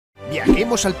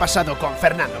Viajemos al pasado con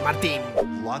Fernando Martín.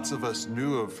 Lots of us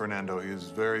knew of Fernando. He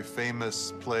was a very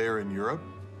famous player in Europe,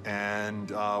 and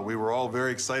we were all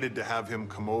very excited to have him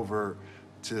come over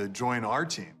to join our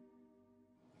team.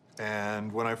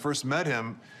 And when I first met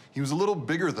him, he was a little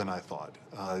bigger than I thought.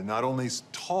 Not only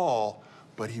tall,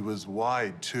 but he was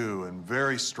wide too and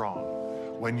very strong.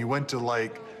 When you went to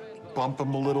bump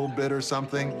him a little bit or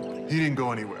something, he didn't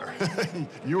go anywhere.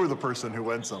 You were the person who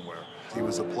went somewhere. He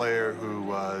was a player who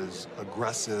was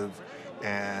aggressive,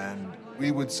 and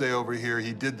we would say over here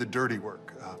he did the dirty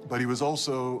work, but he was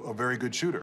also a very good shooter.